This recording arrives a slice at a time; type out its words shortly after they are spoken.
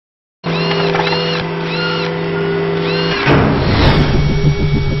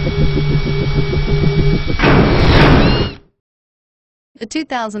The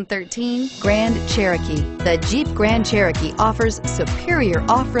 2013 Grand Cherokee. The Jeep Grand Cherokee offers superior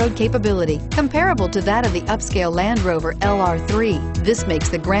off-road capability comparable to that of the upscale Land Rover LR3. This makes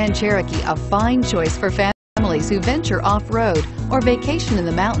the Grand Cherokee a fine choice for families who venture off-road or vacation in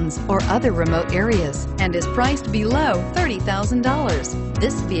the mountains or other remote areas, and is priced below $30,000.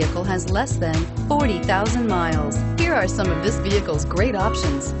 This vehicle has less than 40,000 miles. Here are some of this vehicle's great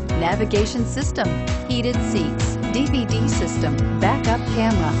options: navigation system, heated seats, DVD system, backup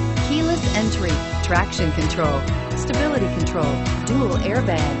camera, keyless entry, traction control, stability control, dual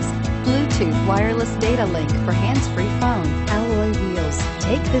airbags, Bluetooth wireless data link for hands-free phone, alloy wheels.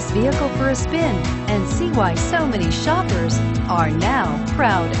 Take this vehicle for a spin and see why so many shoppers are now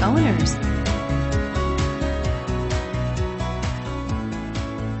proud owners.